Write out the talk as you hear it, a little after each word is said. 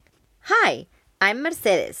Hi, I'm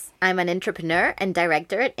Mercedes. I'm an entrepreneur and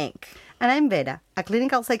director at Inc. And I'm Vera, a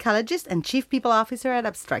clinical psychologist and chief people officer at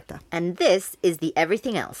Abstracta. And this is The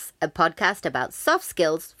Everything Else, a podcast about soft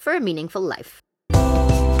skills for a meaningful life.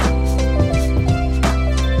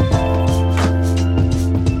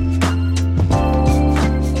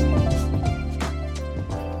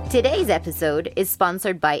 Today's episode is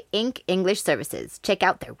sponsored by Inc. English Services. Check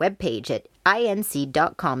out their webpage at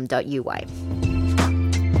inc.com.uy.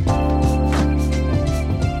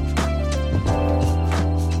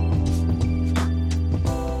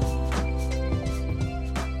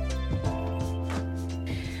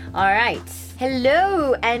 All right.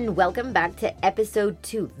 Hello and welcome back to episode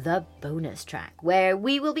 2, the bonus track, where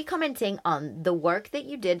we will be commenting on the work that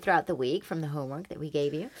you did throughout the week from the homework that we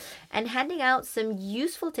gave you and handing out some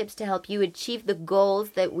useful tips to help you achieve the goals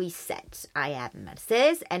that we set. I am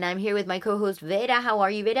Mercedes and I'm here with my co-host Vera. How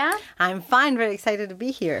are you, Vera? I'm fine. Very excited to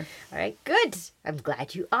be here. All right, good. I'm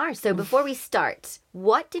glad you are. So before we start,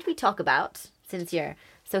 what did we talk about since you're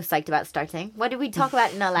so psyched about starting? What did we talk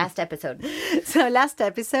about in our last episode? So last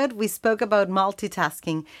episode, we spoke about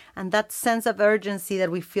multitasking and that sense of urgency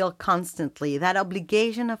that we feel constantly, that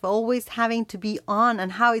obligation of always having to be on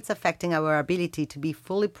and how it's affecting our ability to be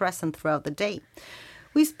fully present throughout the day.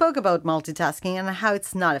 We spoke about multitasking and how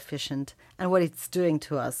it's not efficient and what it's doing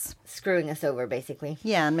to us. Screwing us over, basically.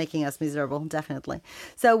 Yeah, and making us miserable, definitely.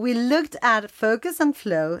 So we looked at focus and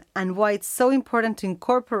flow and why it's so important to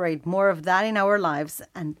incorporate more of that in our lives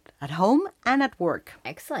and at home and at work.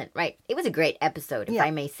 Excellent. Right. It was a great episode, if I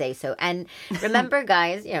may say so. And remember,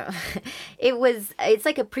 guys, it's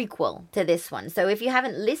like a prequel to this one. So if you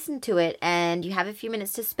haven't listened to it and you have a few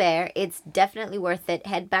minutes to spare, it's definitely worth it.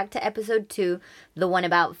 Head back to episode 2, the one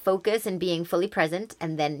about focus and being fully present,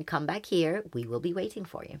 and then come back here. We will be waiting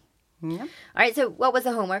for you. Yeah. All right. So what was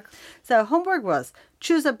the homework? So homework was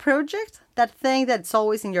choose a project, that thing that's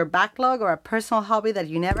always in your backlog or a personal hobby that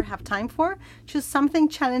you never have time for. Choose something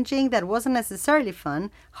challenging that wasn't necessarily fun,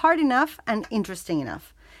 hard enough and interesting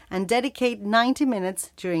enough. And dedicate 90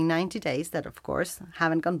 minutes during 90 days that, of course,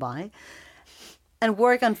 haven't gone by. And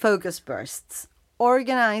work on focus bursts.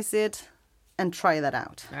 Organize it and try that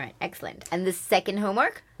out. All right. Excellent. And the second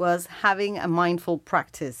homework? Was having a mindful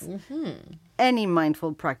practice. Any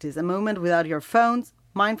mindful practice, a moment without your phones,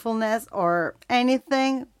 mindfulness, or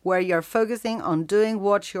anything where you're focusing on doing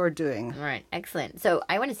what you're doing. All right, excellent. So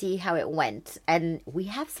I want to see how it went. And we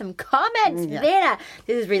have some comments. Yeah. Vera,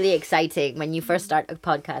 this is really exciting when you first start a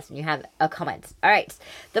podcast and you have a comment. All right.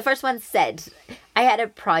 The first one said, I had a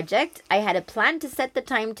project. I had a plan to set the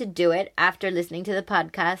time to do it after listening to the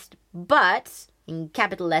podcast, but in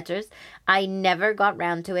capital letters, I never got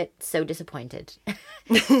round to it. So disappointed.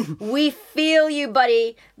 We feel you,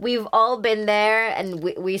 buddy. We've all been there and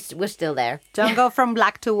we're still there. Don't go from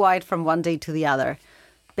black to white from one day to the other.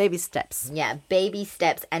 Baby steps. Yeah, baby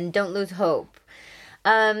steps, and don't lose hope.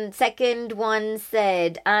 Second one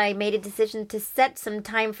said, I made a decision to set some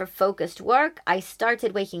time for focused work. I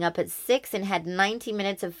started waking up at 6 and had 90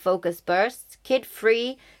 minutes of focus bursts.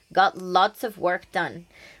 Kid-free, got lots of work done.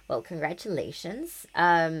 Well, congratulations.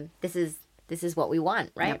 This is what we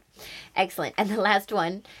want, right? Yep. Excellent. And the last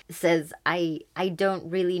one says, I don't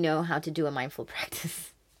really know how to do a mindful practice.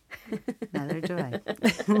 Neither do I.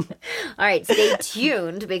 All right, stay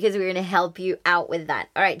tuned because we're going to help you out with that.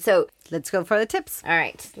 All right, so let's go for the tips. All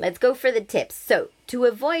right, let's go for the tips. So to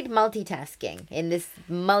avoid multitasking in this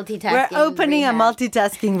multitasking We're opening rehab. a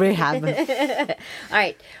multitasking rehab. All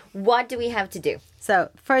right, what do we have to do? So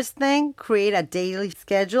first thing, create a daily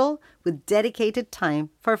schedule with dedicated time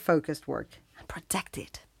for focused work and protect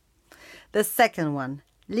it. The second one,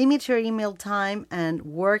 limit your email time and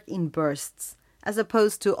work in bursts as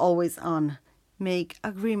opposed to always on. Make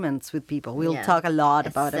agreements with people. We'll talk a lot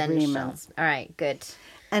about agreements. All right, good.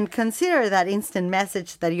 And consider that instant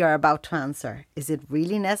message that you're about to answer. Is it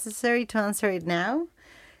really necessary to answer it now?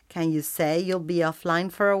 Can you say you'll be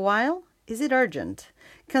offline for a while? Is it urgent?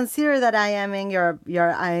 Consider that IMing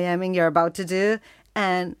you're about to do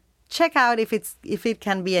and check out if it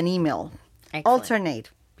can be an email. Excellent. Alternate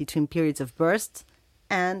between periods of bursts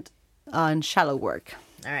and on shallow work.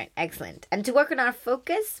 All right, excellent. And to work on our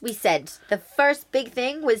focus, we said the first big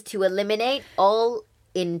thing was to eliminate all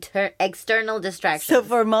external distractions. So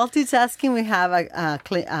for multitasking, we have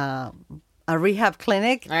a rehab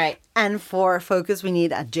clinic. All right. And for focus, we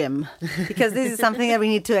need a gym because this is something that we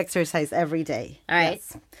need to exercise every day. All right.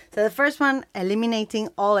 Yes. So the first one, eliminating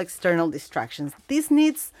all external distractions. This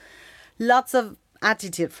needs lots of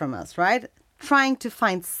attitude from us, right? Trying to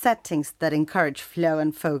find settings that encourage flow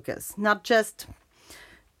and focus, not just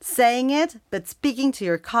saying it, but speaking to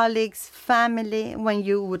your colleagues, family, when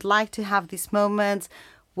you would like to have these moments,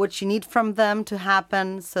 what you need from them to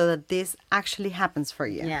happen so that this actually happens for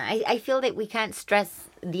you. Yeah, I feel that we can't stress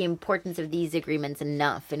the importance of these agreements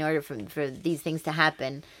enough in order for these things to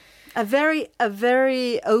happen. A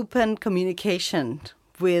very open communication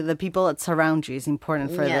with the people that surround you is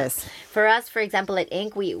important for this. For us, for example, at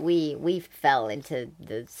Inc., we fell into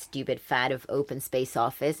the stupid fad of open space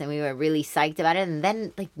office, and we were really psyched about it. And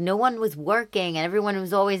then, like, no one was working, and everyone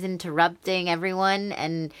was always interrupting everyone.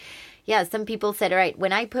 And yeah, some people said, all right,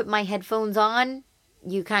 when I put my headphones on,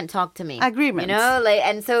 you can't talk to me. Agreements. You know, like,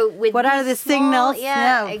 and so with what are the signals?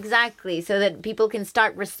 Yeah, exactly. So that people can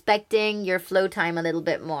start respecting your flow time a little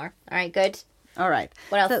bit more. All right, good. All right.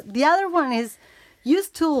 What else? So the other one is use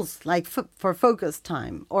tools like for focus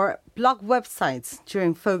time or block websites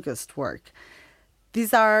during focused work.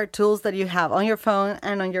 These are tools that you have on your phone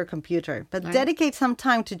and on your computer, but dedicate some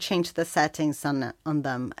time to change the settings on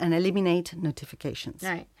them and eliminate notifications.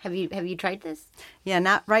 All right. Have you tried this?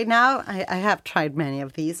 Yeah, right now I have tried many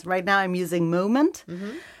of these. Right now I'm using Moment.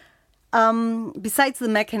 Besides the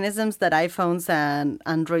mechanisms that iPhones and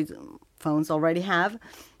Android phones already have,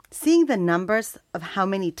 seeing the numbers of how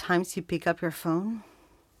many times you pick up your phone.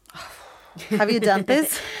 Have you done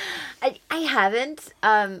this? I haven't.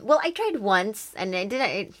 Well, I tried once, and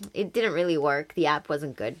it didn't really work. The app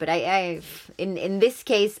wasn't good. But in this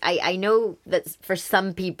case, I know that for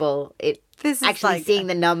some people, this is actually like seeing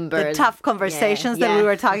the numbers. The tough conversations that we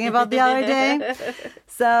were talking about the other day.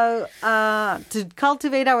 So to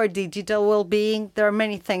cultivate our digital well-being, there are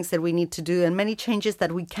many things that we need to do and many changes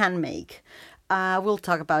that we can make. We'll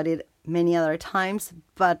talk about it many other times,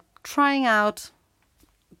 but trying out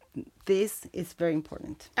this is very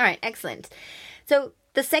important. All right, excellent. So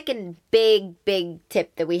the second big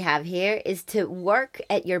tip that we have here is to work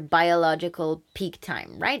at your biological peak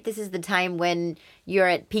time, right? This is the time when you're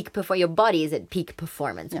at peak before your body is at peak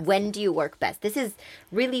performance. Yes. When do you work best? This is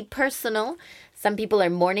really personal. Some people are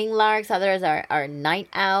morning larks, others are night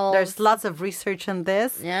owls. There's lots of research on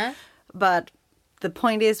this. Yeah. But the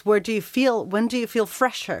point is, when do you feel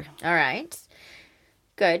fresher? All right.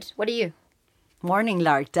 Good. What are you? Morning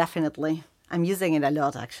lark, definitely. I'm using it a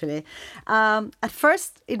lot, actually. At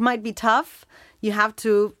first, it might be tough. You have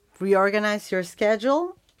to reorganize your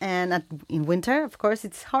schedule. And in winter, of course,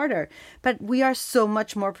 it's harder. But we are so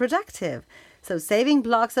much more productive. So saving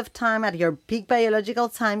blocks of time at your peak biological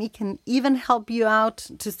time, it can even help you out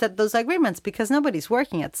to set those agreements because nobody's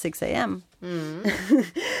working at 6 a.m.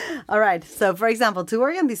 All right. So, for example, to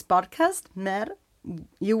work on this podcast, Mer,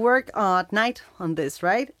 you work at night on this,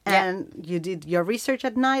 right? Yeah. And you did your research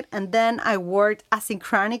at night. And then I worked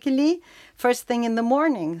asynchronically first thing in the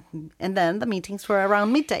morning. And then the meetings were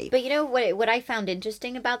around midday. But you know what I found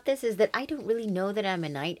interesting about this is that I don't really know that I'm a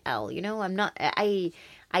night owl. You know, I'm not...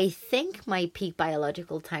 I think my peak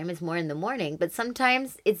biological time is more in the morning, but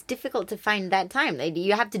sometimes it's difficult to find that time.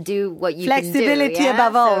 You have to do what you can do. Flexibility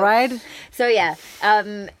above all, right? So yeah,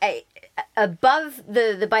 above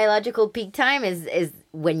the biological peak time is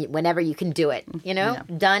whenever you can do it. You know,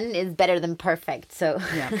 done is better than perfect. So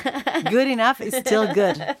good enough is still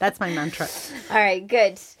good. That's my mantra. All right,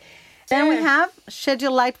 good. Then we have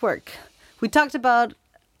schedule light work. We talked about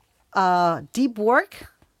deep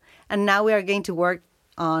work, and now we are going to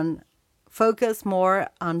focus more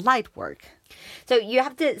on light work. So you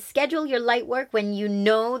have to schedule your light work when you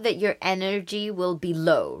know that your energy will be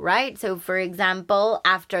low, right? So for example,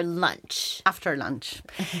 after lunch. After lunch.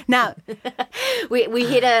 Now, we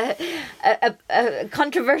hit a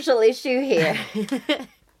controversial issue here.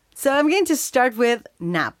 So I'm going to start with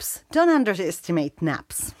naps. Don't underestimate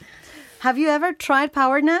naps. Have you ever tried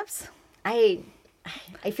power naps?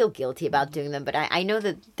 I feel guilty about doing them, but I know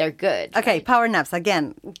that they're good. Okay, power naps.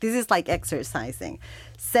 Again, this is like exercising.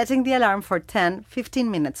 Setting the alarm for 10,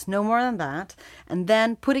 15 minutes, no more than that, and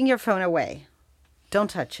then putting your phone away.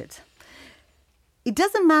 Don't touch it. It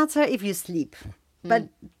doesn't matter if you sleep, but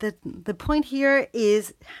the point here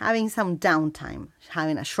is having some downtime,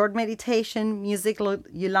 having a short meditation, music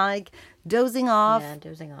you like, dozing off. Yeah,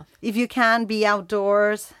 dozing off. If you can, be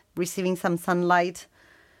outdoors, receiving some sunlight,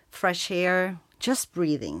 fresh air. Just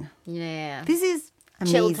breathing. Yeah. This is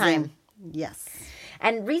amazing. Chill time. Yes.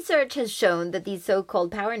 And research has shown that these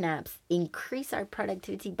so-called power naps increase our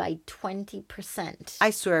productivity by 20%. I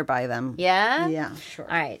swear by them. Yeah? Yeah, sure.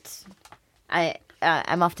 All right.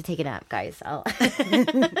 I'm off to take a nap, guys. I'll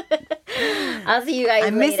see you guys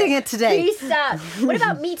I'm later. missing it today. Peace out. What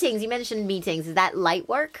about meetings? You mentioned meetings. Is that light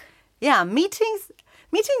work? Yeah, meetings.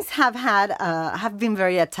 Meetings have been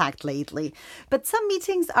very attacked lately, but some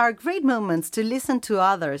meetings are great moments to listen to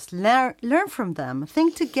others, learn from them,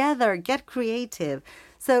 think together, get creative.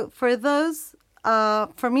 So for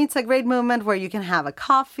me, it's a great moment where you can have a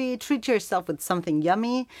coffee, treat yourself with something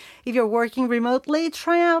yummy. If you're working remotely,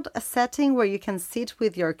 try out a setting where you can sit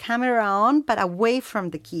with your camera on, but away from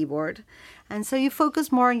the keyboard. And so you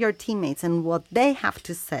focus more on your teammates and what they have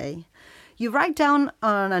to say. You write down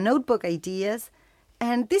on a notebook ideas,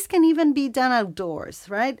 and this can even be done outdoors,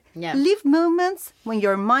 right? Yeah. Leave moments when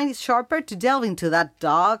your mind is sharper to delve into that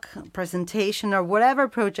doc, presentation, or whatever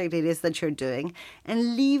project it is that you're doing,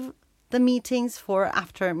 and leave the meetings for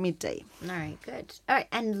after midday. All right, good. All right,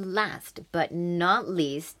 and last but not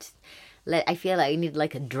least, I feel like I need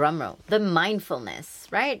like a drum roll. The mindfulness,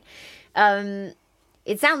 right?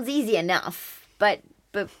 It sounds easy enough, but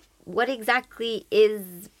what exactly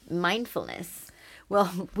is mindfulness?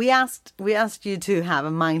 Well, we asked you to have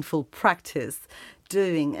a mindful practice,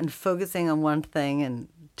 doing and focusing on one thing and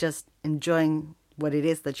just enjoying what it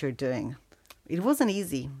is that you're doing. It wasn't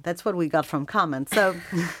easy. That's what we got from comments. So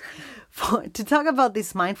to talk about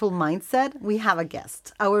this mindful mindset, we have a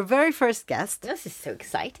guest. Our very first guest. This is so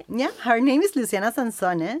exciting. Yeah, her name is Luciana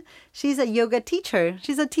Sansone. She's a yoga teacher.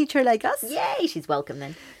 She's a teacher like us. Yay, she's welcome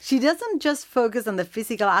then. She doesn't just focus on the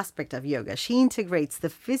physical aspect of yoga. She integrates the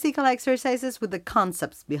physical exercises with the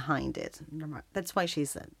concepts behind it. That's why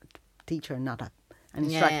she's a teacher, not an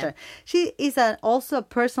instructor. Yeah. She is also a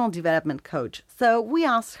personal development coach. So we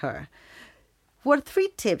asked her, what are 3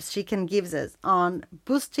 tips she can give us on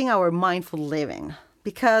boosting our mindful living?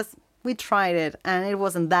 Because we tried it and it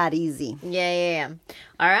wasn't that easy. Yeah.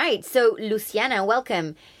 All right. So, Luciana,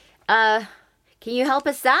 welcome. Can you help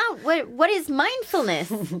us out? What is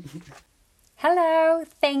mindfulness? Hello.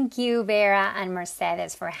 Thank you, Vera and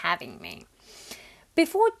Mercedes, for having me.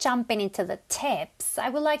 Before jumping into the tips, I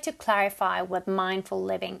would like to clarify what mindful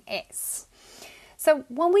living is. So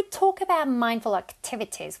when we talk about mindful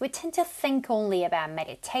activities, we tend to think only about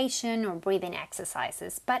meditation or breathing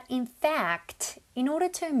exercises. But in fact, in order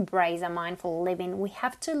to embrace a mindful living, we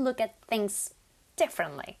have to look at things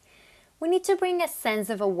differently. We need to bring a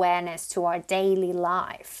sense of awareness to our daily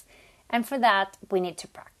life. And for that, we need to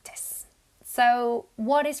practice. So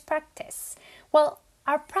what is practice? Well,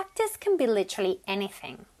 our practice can be literally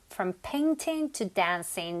anything, from painting to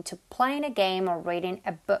dancing to playing a game or reading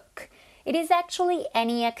a book. It is actually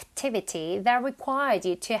any activity that requires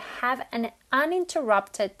you to have an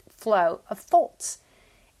uninterrupted flow of thoughts.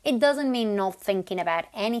 It doesn't mean not thinking about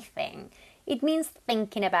anything. It means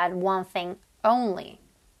thinking about one thing only.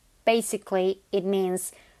 Basically, it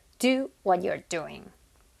means do what you're doing.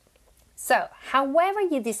 So, however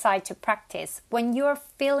you decide to practice, when you're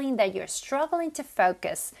feeling that you're struggling to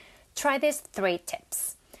focus, try these 3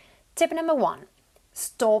 tips. Tip number 1,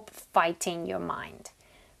 stop fighting your mind.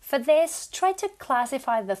 For this, try to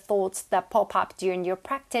classify the thoughts that pop up during your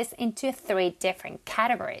practice into 3 different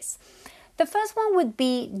categories. The first one would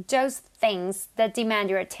be those things that demand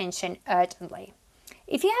your attention urgently.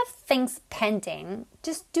 If you have things pending,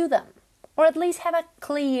 just do them, or at least have a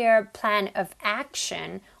clear plan of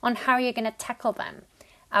action on how you're going to tackle them.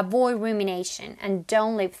 Avoid rumination and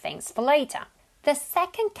don't leave things for later. The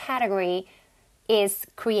second category is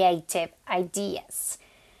creative ideas.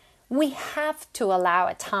 We have to allow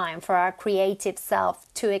a time for our creative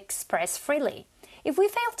self to express freely. If we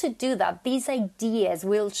fail to do that, these ideas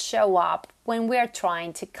will show up when we're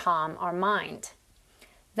trying to calm our mind.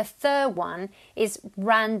 The third one is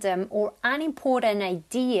random or unimportant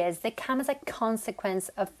ideas that come as a consequence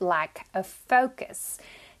of lack of focus.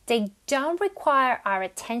 They don't require our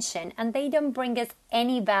attention and they don't bring us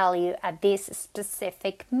any value at this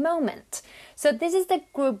specific moment. So this is the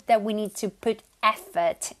group that we need to put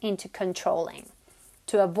effort into controlling.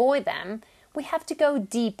 To avoid them, we have to go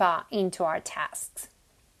deeper into our tasks.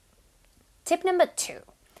 Tip number 2.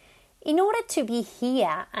 In order to be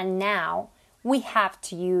here and now, we have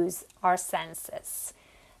to use our senses.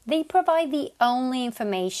 They provide the only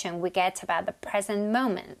information we get about the present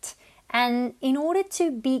moment. And in order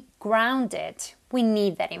to be grounded, we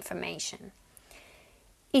need that information.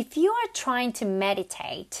 If you are trying to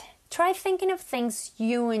meditate, try thinking of things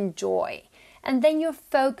you enjoy, and then your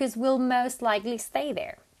focus will most likely stay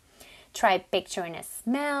there. Try picturing a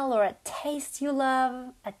smell or a taste you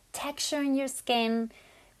love, a texture in your skin.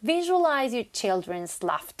 Visualize your children's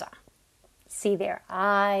laughter. See their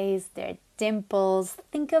eyes, their dimples.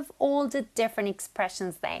 Think of all the different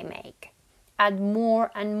expressions they make. Add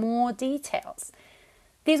more and more details.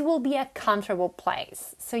 This will be a comfortable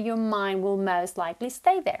place, so your mind will most likely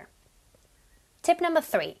stay there. Tip number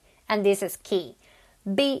 3, and this is key,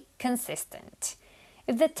 be consistent.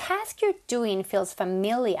 If the task you're doing feels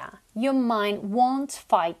familiar, your mind won't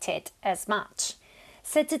fight it as much.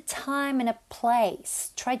 Set a time and a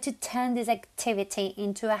place. Try to turn this activity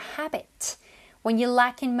into a habit. When you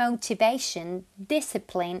lack in motivation,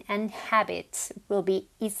 discipline and habits will be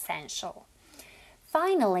essential.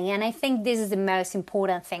 Finally, and I think this is the most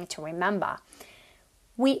important thing to remember,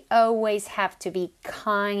 we always have to be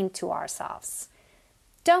kind to ourselves.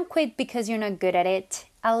 Don't quit because you're not good at it.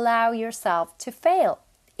 Allow yourself to fail.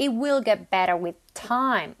 It will get better with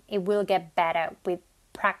time. It will get better with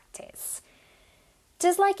practice.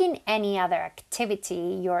 Just like in any other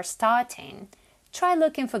activity you're starting, try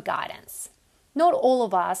looking for guidance. Not all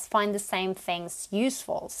of us find the same things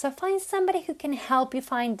useful, so find somebody who can help you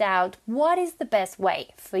find out what is the best way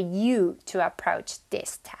for you to approach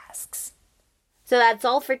these tasks. So that's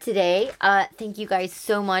all for today. Thank you guys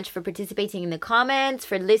so much for participating in the comments,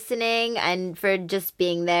 for listening, and for just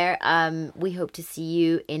being there. We hope to see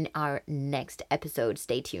you in our next episode.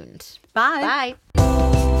 Stay tuned. Bye. Bye.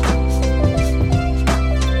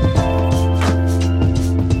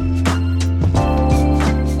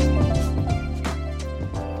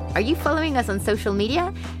 Are you following us on social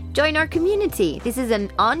media? Join our community. This is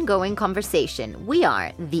an ongoing conversation. We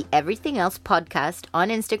are the Everything Else Podcast on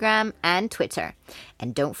Instagram and Twitter.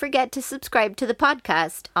 And don't forget to subscribe to the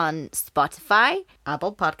podcast on Spotify,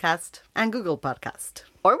 Apple Podcast and Google Podcast.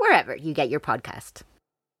 or wherever you get your podcast.